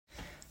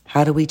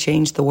How do we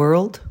change the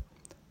world?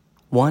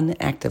 One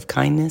act of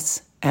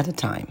kindness at a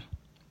time.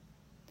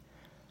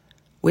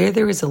 Where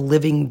there is a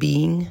living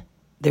being,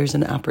 there's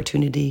an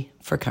opportunity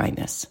for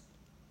kindness.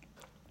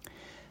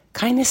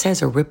 Kindness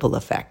has a ripple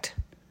effect.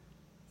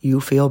 You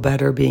feel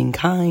better being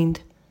kind.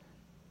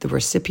 The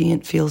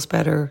recipient feels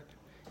better.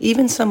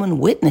 Even someone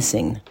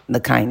witnessing the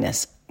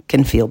kindness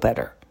can feel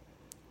better.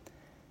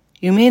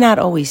 You may not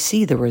always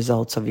see the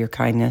results of your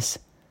kindness,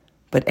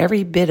 but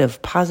every bit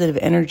of positive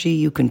energy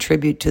you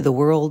contribute to the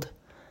world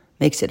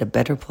makes it a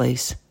better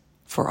place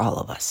for all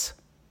of us.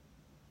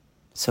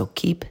 So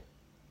keep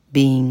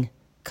being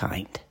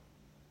kind.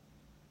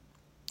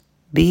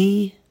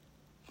 Be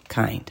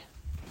kind.